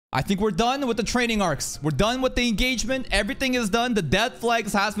I think we're done with the training arcs. We're done with the engagement. Everything is done. The death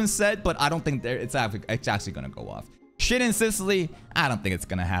flags has been set, but I don't think it's actually going to go off. Shit in Sicily, I don't think it's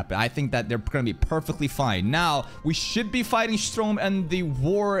going to happen. I think that they're going to be perfectly fine. Now, we should be fighting Schtrom and the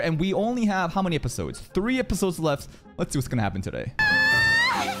war, and we only have how many episodes? 3 episodes left. Let's see what's going to happen today.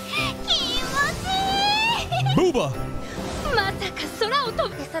 Booba!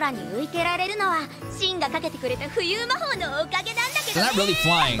 They're not really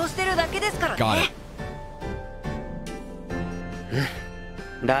flying. Got it.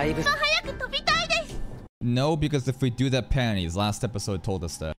 No, because if we do that, panties. Last episode told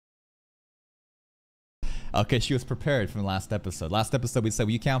us that. Okay, she was prepared from last episode. Last episode we said,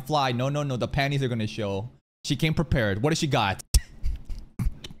 well, you can't fly. No, no, no. The panties are going to show. She came prepared. What does she got?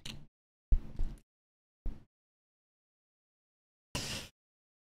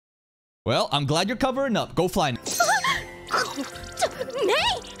 Well, I'm glad you're covering up. Go fly.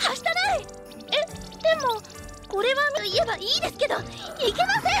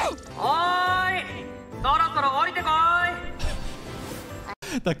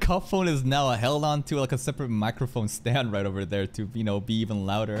 The cup phone is now held onto like a separate microphone stand right over there to, you know, be even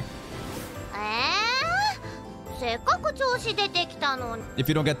louder. If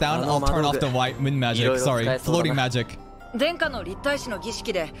you don't get down, I'll turn off the white wind magic. Sorry, floating magic.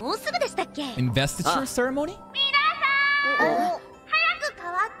 Investiture ceremony?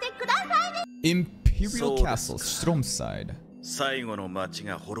 Imperial Castle, Schtrom side. Oh,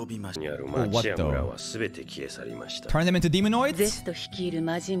 what though? Turn them into demonoids?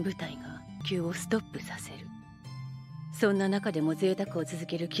 And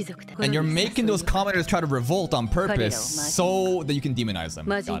you're making those commoners try to revolt on purpose so that you can demonize them.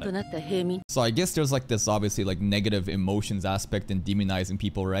 Got it. So I guess there's like this obviously like negative emotions aspect in demonizing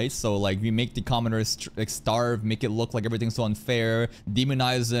people, right? So like we make the commoners like starve, make it look like everything's so unfair,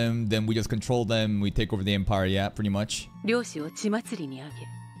 demonize them, then we just control them, we take over the empire, yeah, pretty much.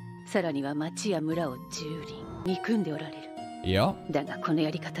 Yeah.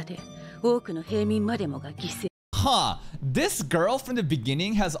 Huh, this girl from the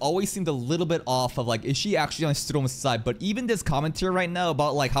beginning has always seemed a little bit off of like, is she actually on Strom's side? But even this commentary right now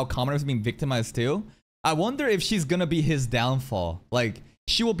about like how commoners are being victimized too, I wonder if she's gonna be his downfall. Like,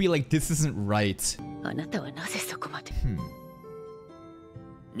 she will be like, this isn't right.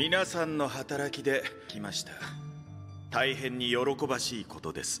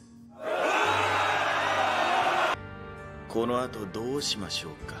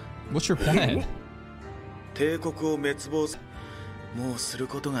 What's your plan?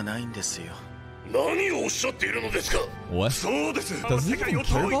 What? Does he even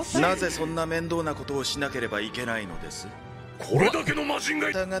care about that?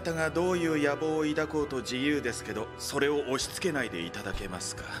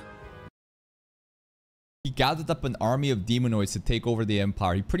 He gathered up an army of demonoids to take over the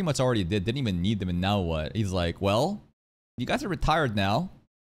empire. He pretty much already didn't even need them, and now what? He's like, well, you guys are retired now.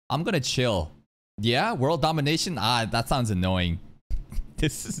 I'm gonna chill. Yeah, world domination? Ah, that sounds annoying.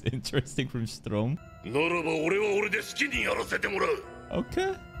 This is interesting from Schtrom.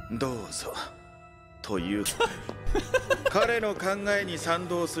 Okay.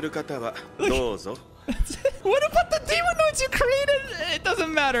 What about the demonoids you created? It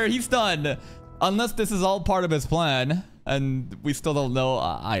doesn't matter. He's done. Unless this is all part of his plan. And we still don't know.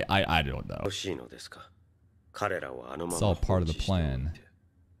 I don't know. It's all part of the plan.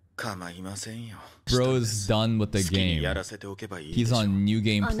 Bro's done with the game. He's on New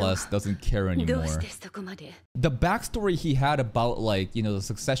Game Plus, doesn't care anymore. The backstory he had about, like, you know, the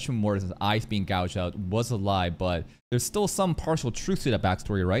succession wars, his eyes being gouged out was a lie, but there's still some partial truth to that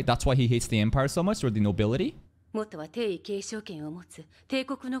backstory, right? That's why he hates the Empire so much, or the nobility?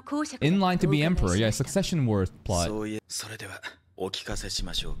 In line to be Emperor, yeah, succession war plot.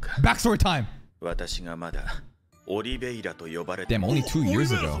 Backstory time! Damn, only 2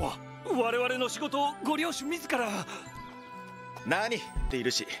 years ago.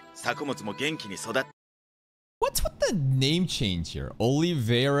 What's with the name change here?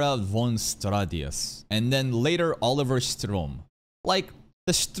 Oliveira von Stradius. And then later Oliver Schtrom. Like,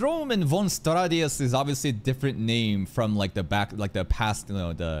 the Schtrom and von Stradius is obviously a different name from like the past, you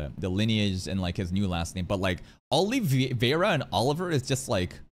know, the lineage and like his new last name. But like Oliveira and Oliver is just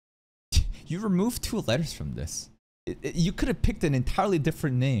like, you removed 2 letters from this. You could have picked an entirely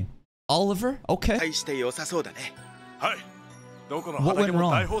different name. Oliver? Okay. What went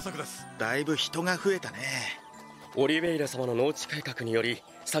wrong?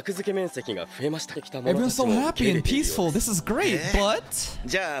 Everyone's so happy and peaceful. This is great, but...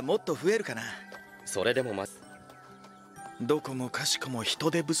 どこもかしこも人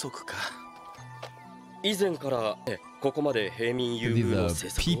手不足か。以前からここまで平民優遇の He's 政 a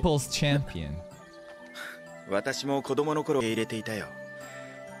策を people's champion. 私も子供の頃入れていたよ。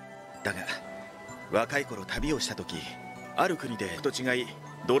だが若い頃旅をした時、ある国でと違い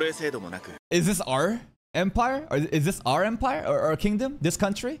奴隷制度もなく。 Is this our empire? Or is this our empire or kingdom? This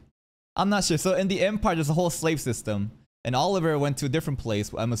country? I'm not sure. So in the empire, there's a whole slave system. And Oliver went to a different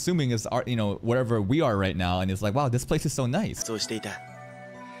place. I'm assuming is our, you know, wherever we are right now. And he's like, wow, this place is so nice. そうしていた。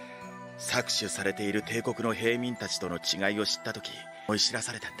搾取されている帝国の平民たちとの違いを知った時、思い知ら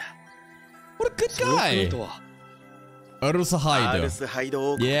されたんだ。 What a good その国 guy. とは Urus アール Haido. スハイ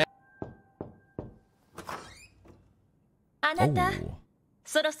ド王国。 Yeah. あなた、 Oh.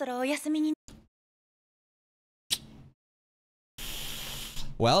 そろそろお休みに。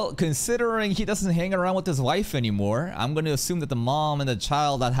 Well, considering he doesn't hang around with his wife anymore, I'm going to assume that the mom and the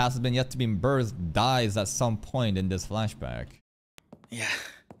child that has been yet to be birthed dies at some point in this flashback. いや、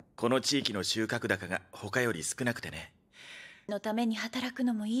この地域の収穫高が他より少なくてね。のために働く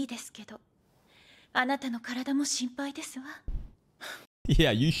のもいいですけど、あなたの体も心配ですわ。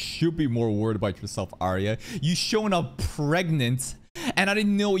 Yeah, you should be more worried about yourself, Arya. You showing up pregnant, and I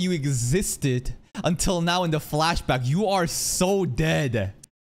didn't know you existed until now in the flashback. You are so dead.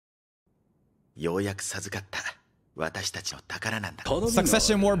 ようやく授かった私たちの宝なんだ。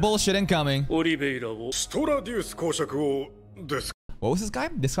 Succession war bullshit incoming. オリベイラをストラデュース公爵をです。 What was this guy?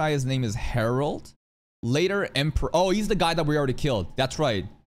 This guy, his name is Harold. Later Emperor. Oh, he's the guy that we already killed. That's right.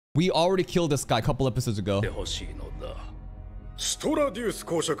 We already killed this guy a couple episodes ago. 欲しいのだ。ストラデュース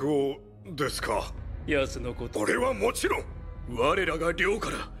公爵をですか。奴のこと。これはもちろん我らが領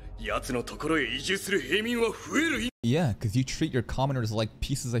から奴のところへ移住する平民は増える。 Yeah, because you treat your commoners like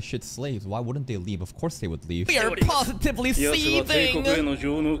pieces of shit slaves. Why wouldn't they leave? Of course they would leave. We are positively 奴は帝国へ seething! の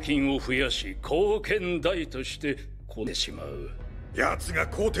上納金を増やし、貢献大としてこねしまう。奴が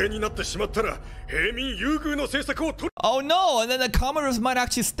皇帝になってしまったら平民優遇の政策を取る。 Oh no, and then the commoners might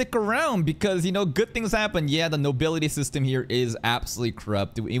actually stick around because, you know, good things happen. Yeah, the nobility system here is absolutely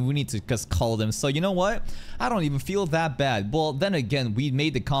corrupt. We need to just call them. So you know what? I don't even feel that bad. Well, then again, we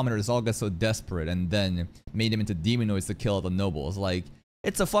made the commoners all get so desperate and then made them into demonoids to kill the nobles. Like,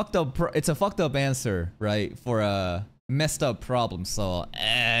 it's a fucked up answer, right? For a messed up problem. So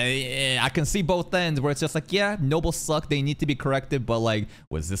I can see both ends where it's just like, yeah, nobles suck, they need to be corrected, but like,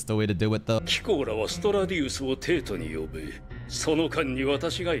 was this the way to do it though? キコーラはストラディウスを帝都に呼べ。その間に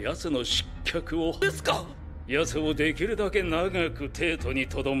私が奴の失脚をですか。奴をできるだけ長く帝都に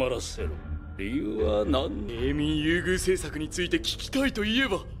とどまらせる。理由は何？平民優遇政策について聞きたいと言え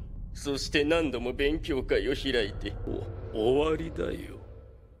ば、そして何度も勉強会を開いて。終わりだよ。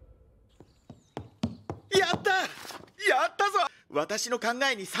やったやったぞ。私の考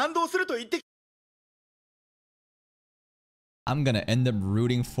えに賛同すると言って。 I'm gonna end up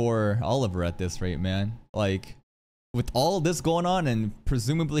rooting for Oliver at this rate, man. Like, with all this going on and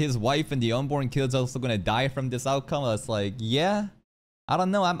presumably his wife and the unborn kids also gonna die from this outcome, it's like, yeah, I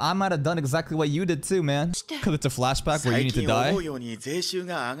don't know. I might have done exactly what you did too, man. Because it's a flashback where you 最 need to 近 die. 思うように税収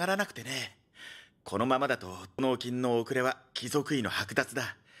が上がらなくてね。このままだと納金の遅れは貴族医の剥奪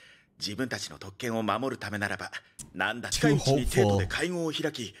だ。自分たちの特権を守るためならば、なんだ近いうちに帝都で会合を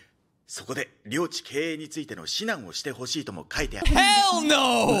開き、そこで領地経営についての指南をしてほしいとも書いてある。 Hell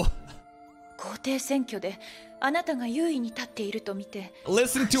no! 皇帝選挙であなたが優位に立っていると見て。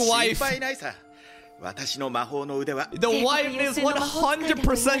 Listen to 心 wife. 配ないさ。私の魔法の腕は The wife is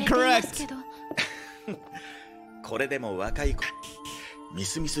 100% correct. これでも若い子。み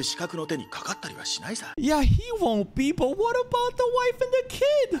すみす資格の手にかかったりはしないさ。 Yeah, he won't be, but what about the wife and the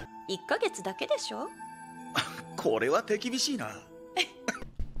kid? 1ヶ月だけでしょ。これは手厳しいな。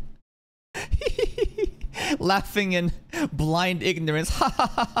Laughing in blind ignorance.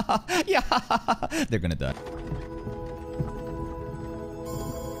 Yeah, they're gonna die.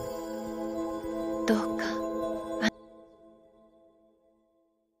 どうか。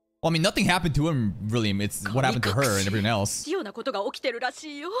 Well, I mean, nothing happened to him, really. It's what happened to her and everyone else. ようなことが起きてるら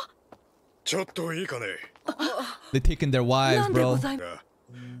しいよ。ちょっといいかね。 They're taking their wives, なんでご bro. ざいます。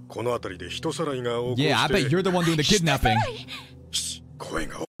この辺りで人さらいが起こして。 Yeah, I bet you're the one doing the kidnapping. 声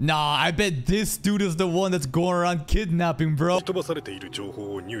が Nah, I bet this dude is the one that's going around kidnapping, bro. 飛ばされている情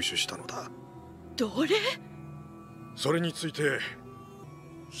報を入手したのだ。どれ？それについて、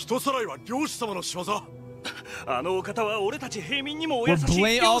人さらいは領主様の仕業。あのお方は俺たち平民にもお We're 優しい。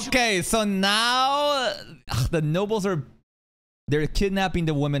 Okay, so now the nobles they're kidnapping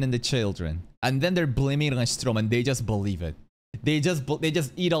the women and the children. And then they're blaming it on Schtrom and they just believe it. They just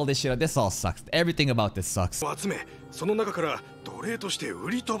eat all this shit up. This all sucks. Everything about this sucks. What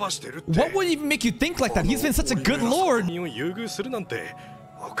would even make you think like that? He's been such a good lord.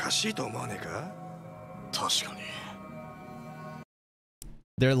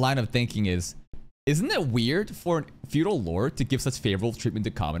 Their line of thinking is, isn't it weird for a feudal lord to give such favorable treatment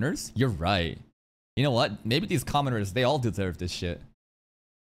to commoners? You're right. You know what? Maybe these commoners, they all deserve this shit.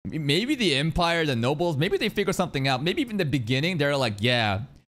 Maybe the empire, the nobles, maybe they figure something out. Maybe even in the beginning, they're like, yeah,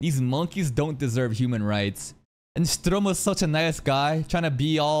 these monkeys don't deserve human rights. And Schtrom was such a nice guy, trying to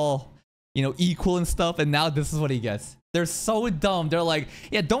be all, you know, equal and stuff. And now this is what he gets. They're so dumb. They're like,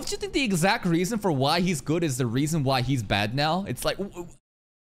 yeah, don't you think the exact reason for why he's good is the reason why he's bad now? It's like,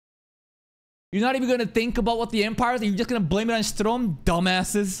 you're not even going to think about what the empire is? You're just going to blame it on Schtrom?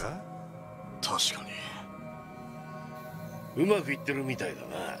 Dumbasses.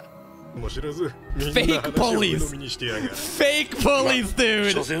 Fake police. Fake police,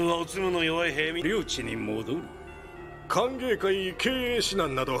 dude.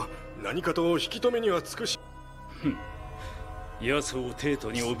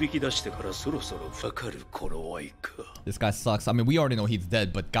 This guy sucks. I mean, we already know he's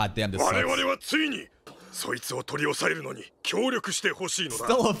dead, but goddamn, this sucks.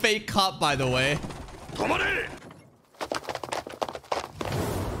 Still a fake cop, by the way.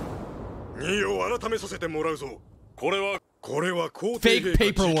 Fake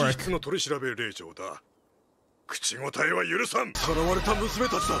paperwork.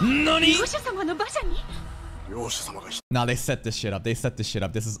 Nani? Nah, they set this shit up. They set this shit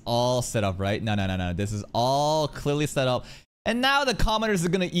up. This is all set up, right? No. This is all clearly set up. And now the commoners are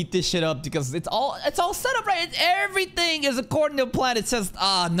gonna eat this shit up because it's all set up, right? Everything is according to plan. It says,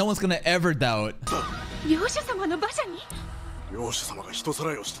 no one's gonna ever doubt.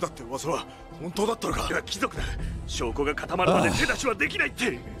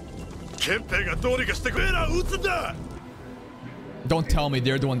 Don't tell me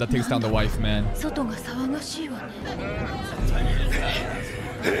they're the one that takes down the wife, man.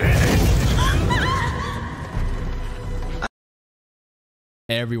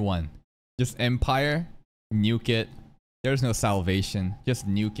 Everyone, just empire, nuke it. There's no salvation. Just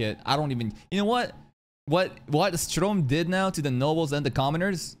nuke it. I don't even. You know what? What Schtrom did now to the nobles and the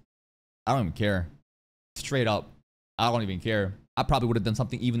commoners? I don't even care. Straight up, I don't even care. I probably would have done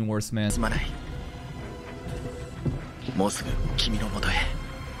something even worse, man.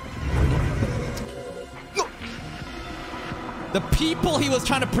 The people he was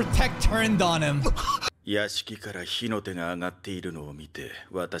trying to protect turned on him. 屋敷から火の手が上がっているのを見て、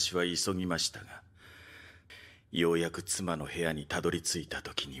私は急ぎましたが、ようやく妻の部屋にたどり着いた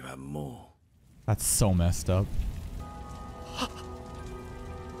時にはもう。That's so messed up.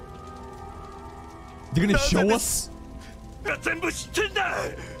 They're gonna show us? 全部知ってんだ。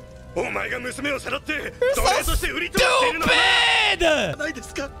お前が娘をさらって、奴隷として売り飛ばしているのはないで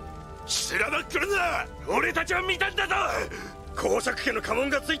すか？知らなくるな。俺たちは見たんだぞ。公爵家の家紋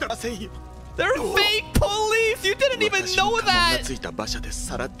がついたませんよ。They're fake police! You didn't even know that!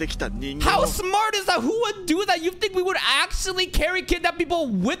 How smart is that? Who would do that? You think we would actually carry kidnap people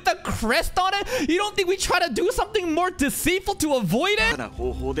with the crest on it? You don't think we try to do something more deceitful to avoid it?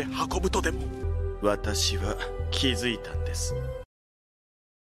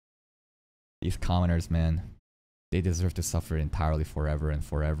 These commoners, man. They deserve to suffer entirely forever and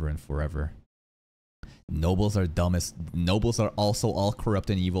forever and forever. Nobles are dumbest. Nobles are also all corrupt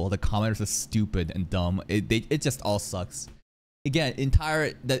and evil. The commoners are stupid and dumb. It just all sucks. Again, the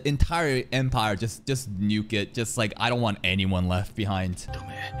entire empire, just nuke it. Just like, I don't want anyone left behind.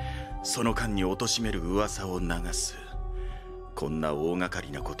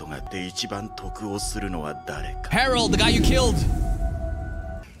 Harold, the guy you killed!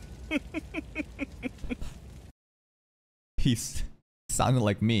 He sounded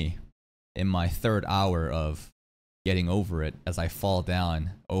like me in my third hour of getting over it as I fall down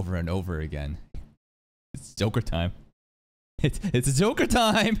over and over again. It's Joker time. It's Joker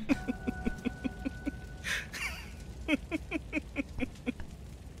time!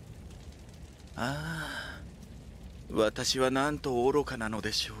 I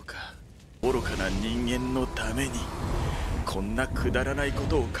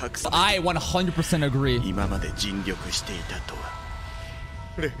 100% agree.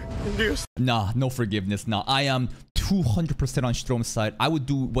 Nah, no forgiveness. Nah, I am 200% on Strom's side. I would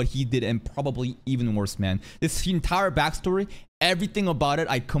do what he did and probably even worse, man. This entire backstory, everything about it,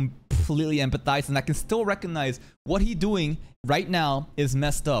 I completely empathize, and I can still recognize what he's doing right now is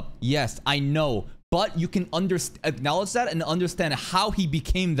messed up. Yes, I know. but you can acknowledge that and understand how he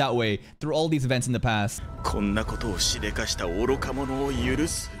became that way through all these events in the past. こんなことをしでかした愚か者を許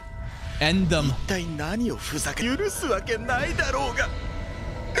す。 End them. 一体何をふざけ許すわけないだろうが。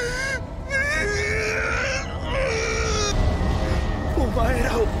お前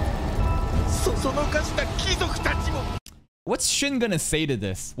らをそそのかした貴族たちも。 What's Shin gonna say to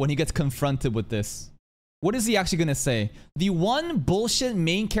this when he gets confronted with this? What is he actually gonna say? The one bullshit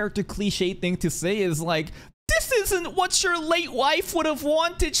main character cliche thing to say is like, this isn't what your late wife would have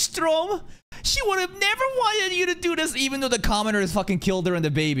wanted, Schtrom. She would have never wanted you to do this, even though the commoners fucking killed her and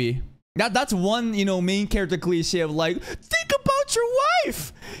the baby. That's one, you know, main character cliche of like, think about your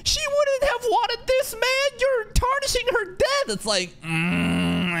wife. She wouldn't have wanted this, man. You're tarnishing her death. It's like,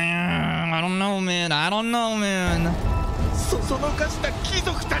 I don't know, man. I don't know, man. そそのかした貴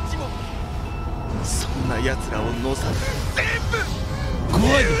族たちもそんな奴らをのさ全部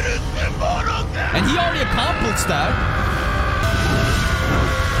Good. And he already accomplished that.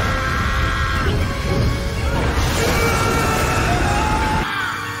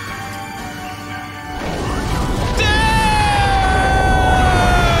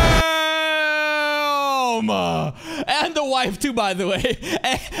 Damn! And the wife too, by the way.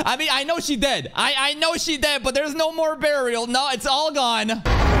 I mean, I know she dead. I know she dead, but there's no more burial. No, it's all gone.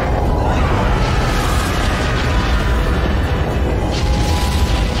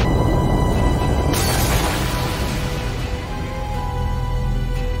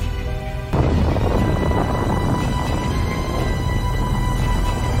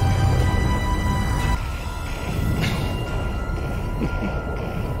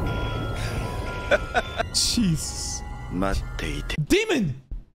 Jesus. Demon!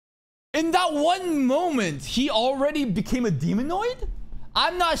 In that one moment, he already became a demonoid?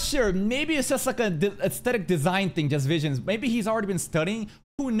 I'm not sure. Maybe it's just like an aesthetic design thing, just visions. Maybe he's already been studying.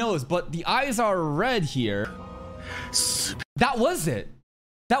 Who knows? But the eyes are red here. That was it.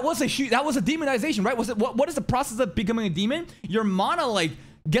 That was a demonization, right? Was it? What is the process of becoming a demon? Your mana like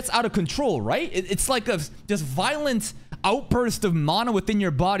gets out of control, right? It's like a just violent outburst of mana within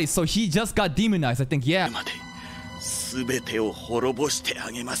your body. So he just got demonized, I think. Yeah.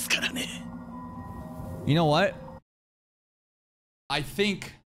 You know what? I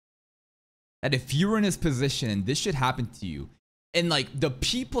think that if you were in his position and this shit happened to you, and like the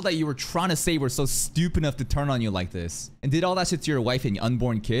people that you were trying to save were so stupid enough to turn on you like this and did all that shit to your wife and your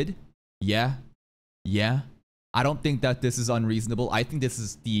unborn kid, yeah, I don't think that this is unreasonable. I think this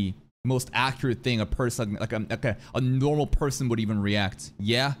is the most accurate thing a person, like a normal person would even react.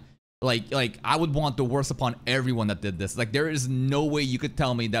 Yeah, like I would want the worst upon everyone that did this. Like there is no way you could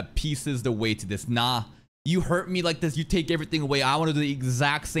tell me that peace is the way to this. Nah, you hurt me like this, you take everything away. I want to do the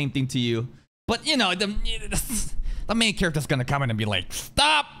exact same thing to you. But you know, the main character's gonna come in and be like,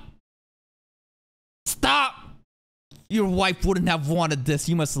 stop! Stop! Your wife wouldn't have wanted this.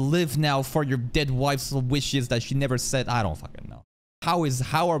 You must live now for your dead wife's wishes that she never said. I don't fucking know.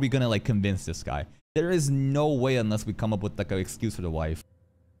 How are we gonna like convince this guy? There is no way unless we come up with like an excuse for the wife.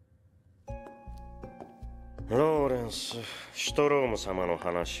 ローレンス、シュトローム様の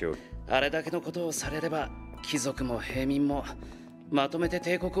話を。あれだけのことをされれば、貴族も平民もまとめて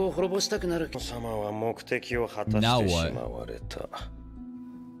帝国を滅ぼしたくなる。様は目的を果たしてしまわれた。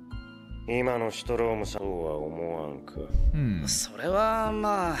今のシュトロームさんは思わんか。それは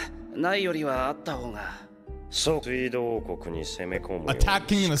まあないよりはあった方が。そう、水道王国に攻め込む。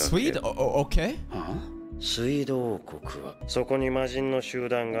Attacking in a Swede? Okay. 水道王国はそこに魔人の集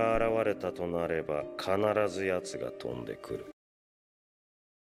団が現れたとなれば必ず奴が飛んでくる。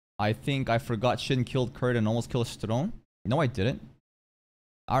I think I forgot Shin killed Kurt and almost killed Schtrom. No, I didn't.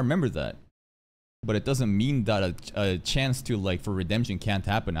 I remember that. But it doesn't mean that a chance to like for redemption can't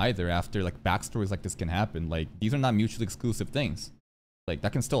happen either after like backstories like this can happen. Like these are not mutually exclusive things. Like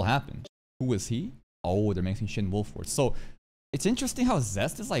that can still happen. Who is he? Oh, they're making Shin Wolford. So it's interesting how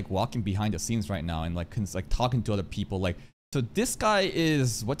Zest is like walking behind the scenes right now and like talking to other people. Like, so this guy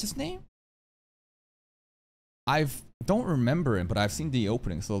is, what's his name? I don't remember him, but I've seen the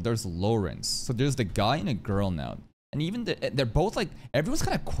opening. So there's Lawrence. So there's the guy and a girl now. And even they're both like, everyone's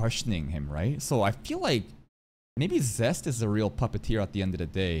kind of questioning him, right? So I feel like maybe Zest is the real puppeteer at the end of the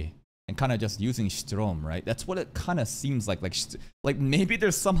day. And kind of just using Schtrom, right? That's what it kind of seems like. Like maybe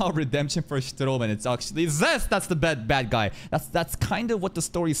there's somehow redemption for Schtrom and it's actually Zest that's the bad guy. That's kind of what the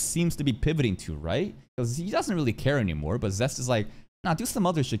story seems to be pivoting to, right? Because he doesn't really care anymore, but Zest is like, nah, do some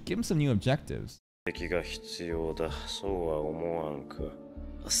other shit. Give him some new objectives.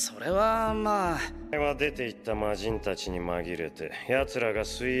 それはまあ。出て行った魔人たちに紛れて、奴らが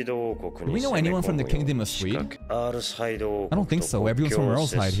水道王国 Do we に know 攻め anyone 込 from む the よう kingdom に of 仕 Sweden? 掛け、アールサイド王 I don't 国 think と so. 国 Everyone's 境 from を our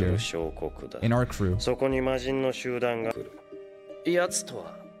接 side す here. る小国だ。 In our crew. そこに魔人の集団が来る。奴と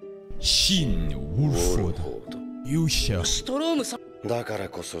は Shin ウォル Wolford フォード。 Yusha. シュトロームさん。だから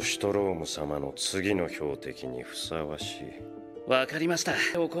こそシュトローム様の次の標的にふさわしい。わかりました。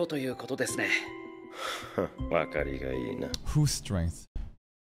おこうということですね。わかりがいいな。 Whose strength?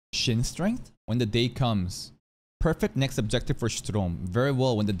 Shin's strength? When the day comes. Perfect next objective for Schtrom. Very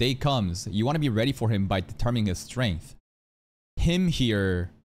well, when the day comes, you want to be ready for him by determining his strength. Him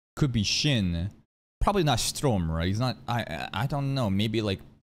here could be Shin. Probably not Schtrom, right? He's not... I don't know. Maybe like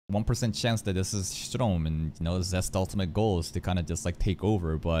 1% chance that this is Schtrom and, you know, Zest's ultimate goal is to kind of just like take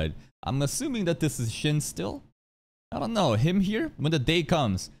over. But I'm assuming that this is Shin still. I don't know. Him here, when the day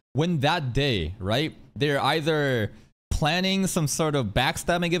comes. When that day, right? They're either planning some sort of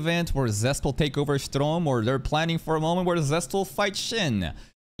backstabbing event where Zest will take over Schtrom, or they're planning for a moment where Zest will fight Shin.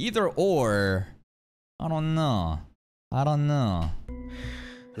 Either or. I don't know. I don't know.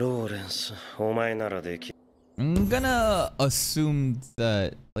 ローレンス、お前ならでき。I'm gonna assume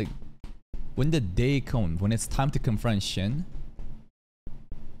that, like, when the day comes, when it's time to confront Shin,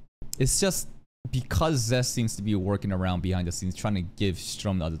 it's just because Zest seems to be working around behind the scenes trying to give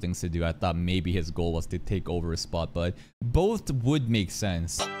Schtrom other things to do. I thought maybe his goal was to take over a spot, but both would make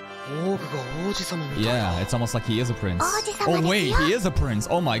sense. Yeah, it's almost like he is a prince. Oh wait, he is a prince.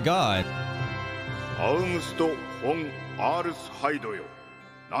 Oh my god. アウグスト・フォン・アールスハイドよ。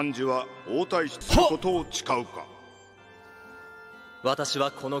汝は王太子することを誓うか。私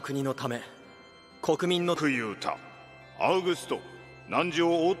はこの国のため、国民の。言うた。アウグスト、汝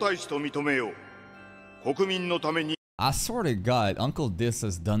を王太子と認めよう。国民のために。I swear to God, Uncle Dis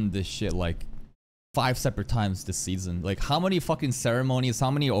has done this shit like 5 separate times this season. Like, how many fucking ceremonies,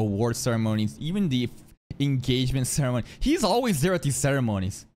 how many award ceremonies, even the engagement ceremony. He's always there at these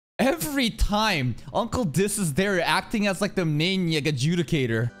ceremonies. Every time, Uncle Dis is there acting as like the main like,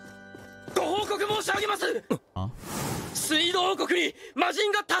 adjudicator. ご報告申し上げます。 Huh? 水道王国に魔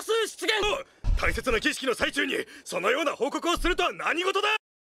人が多数出現。大切な儀式の最中にそのような報告をするとは何事だ。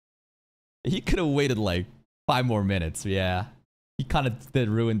 He could have waited like 5 more minutes, yeah. He kind of did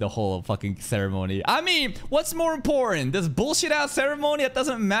ruin the whole fucking ceremony. I mean, what's more important? This bullshit ass ceremony that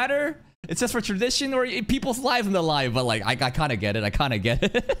doesn't matter? It's just for tradition or people's lives in the line, but like, I kind of get it. I kind of get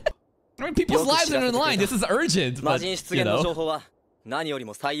it. I mean, people's lives are in the line. This is urgent, but, you know. 何より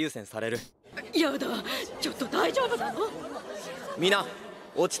も最優先される。やだ、ちょっと大丈夫なの？みんな、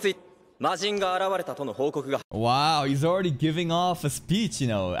落ち着いて。魔人が現れたとの報告が。Wow, he's already giving off a speech, you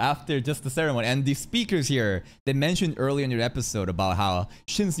know, after just the ceremony. And the speakers here, they mentioned earlier in your episode about how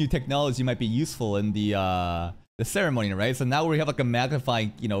Shin's new technology might be useful in the ceremony, right? So now we have like a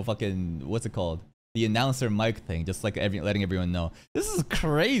magnifying, you know, fucking, what's it called? The announcer mic thing, just like letting everyone know. This is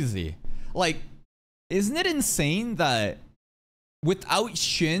crazy. Like, isn't it insane that without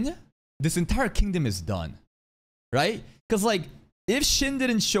Shin, this entire kingdom is done, right? Because like, if Shin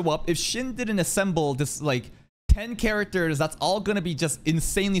didn't show up, if Shin didn't assemble this like 10 characters that's all gonna be just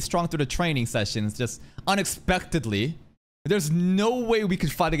insanely strong through the training sessions, just unexpectedly, there's no way we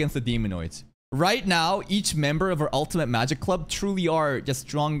could fight against the demonoids. Right now, each member of our Ultimate Magic Club truly are just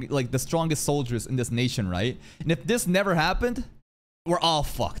strong, like the strongest soldiers in this nation, right? And if this never happened, we're all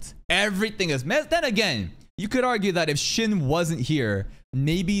fucked. Everything is messed. Then again, you could argue that if Shin wasn't here,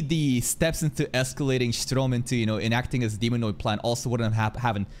 maybe the steps into escalating Schtrom into, you know, enacting his demonoid plan also wouldn't have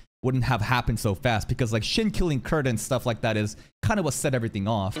happened so fast, because like Shin killing Kurt and stuff like that is kind of what set everything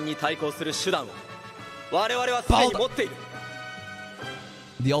off. The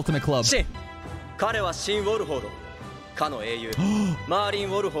Ultimate Club. 彼はシン・ウォルフォード。かの英雄マーリン・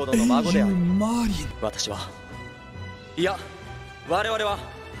ウォルフォードの孫である。私は、いや、我々は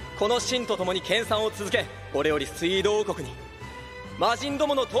このシンと共に研鑽を続け、これより水道王国に魔人ど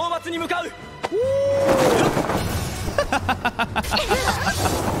もの討伐に向かう。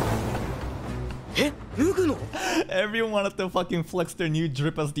え、脱ぐの？ Everyone wanted to fucking flex their new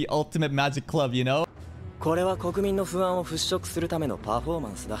drip as the Ultimate Magic Club, you know? これは国民の不安を払拭するためのパフォーマ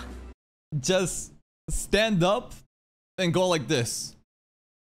ンスだ。Just stand up and go like this.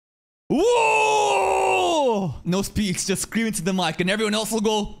 Whoa! No speaks, just scream into the mic, and everyone else will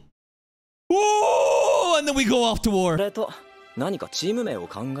go. Whoa! And then we go off to war. それと何かチーム名を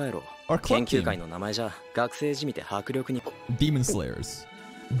考えろ。 Our club 研究会の名前じゃ学生じみて迫力に。Demon Slayers,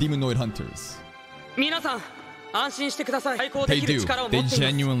 Demonoid Hunters. 皆さん、安心してください。最高 They できる do. 力を持 They っていま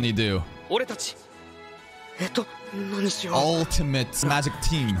す。 genuinely do. 俺たち。何しよう。 Ultimate Magic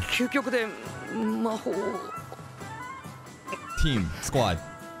Team. 究極で魔法。team squad.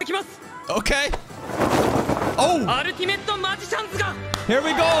 Okay. Oh. Here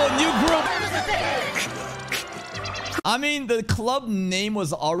we go. New group. I mean, the club name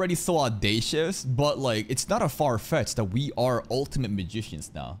was already so audacious, but like, it's not a far-fetched that we are ultimate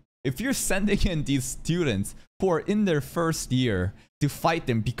magicians now. If you're sending in these students who are in their first year to fight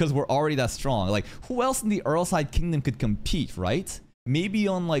them because we're already that strong, like, who else in the Earlside Kingdom could compete, right? Maybe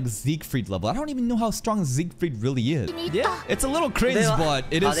on like Siegfried level. I don't even know how strong Siegfried really is. Yeah, it's a little cringe, but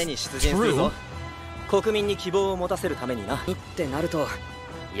it is true.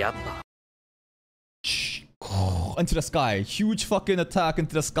 Into the sky. Huge fucking attack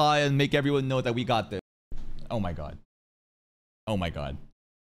into the sky and make everyone know that we got this. Oh my god. Oh my god.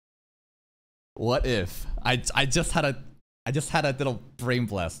 What if I just had a little brain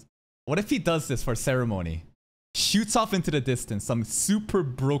blast. What if he does this for ceremony? Shoots off into the distance some super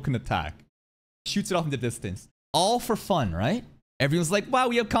broken attack. Shoots it off in the distance. All for fun, right? Everyone's like, wow,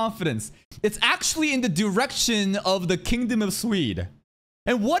 we have confidence. It's actually in the direction of the Kingdom of Swede.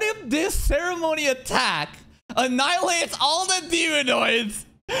 And what if this ceremony attack annihilates all the demonoids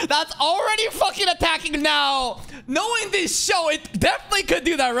that's already fucking attacking now? Knowing this show, it definitely could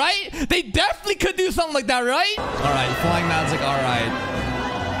do that, right? They definitely could do something like that, right? Alright, flying magic, alright.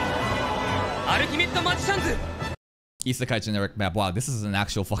 Isekai generic map. Wow, this is an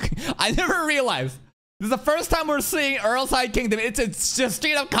actual fucking... I never realized. This is the first time we're seeing Earlside Kingdom. It's just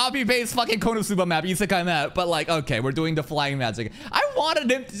straight up copy-paste fucking Konosuba map, Isekai map. But like, okay, we're doing the flying magic. I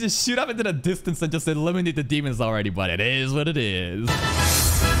wanted him to just shoot up into the distance and just eliminate the demons already, but it is what it is.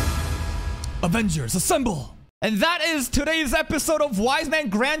 Avengers, assemble! And that is today's episode of Wise Man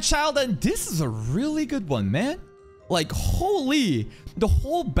Grandchild, and this is a really good one, man. Like, holy, the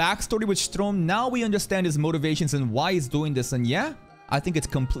whole backstory with Schtrom, now we understand his motivations and why he's doing this, and yeah, I think it's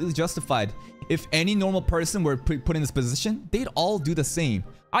completely justified. If any normal person were put in this position, they'd all do the same.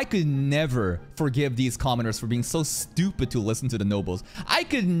 I could never forgive these commoners for being so stupid to listen to the nobles. I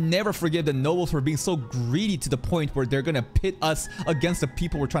could never forgive the nobles for being so greedy to the point where they're gonna pit us against the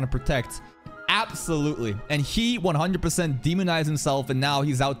people we're trying to protect. Absolutely. And he 100% demonized himself, and now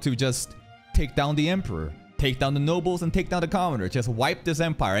he's out to just take down the emperor, take down the nobles, and take down the commoner. Just wipe this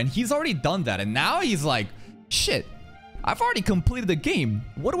empire. And he's already done that. And now he's like, shit, I've already completed the game.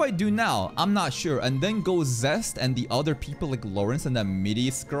 What do I do now? I'm not sure. And then goes Zest and the other people like Lawrence and that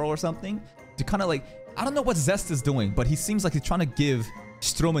Midis girl or something to kind of like, I don't know what Zest is doing, but he seems like he's trying to give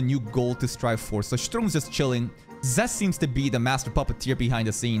Schtrom a new goal to strive for. So Strom's just chilling. Zest seems to be the master puppeteer behind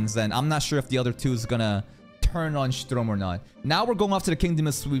the scenes, and I'm not sure if the other two is gonna turn on Schtrom or not. Now we're going off to the Kingdom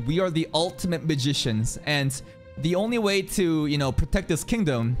of Swede. We are the ultimate magicians, and the only way to, you know, protect this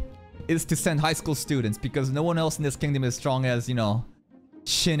kingdom is to send high school students, because no one else in this kingdom is strong as, you know,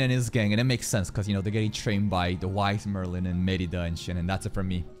 Shin and his gang. And it makes sense because, you know, they're getting trained by the wise Merlin and Merida and Shin, and that's it from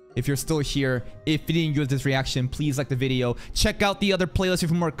me. If you're still here, if you didn't use this reaction, please like the video. Check out the other playlist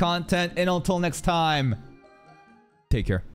for more content, and until next time, take care.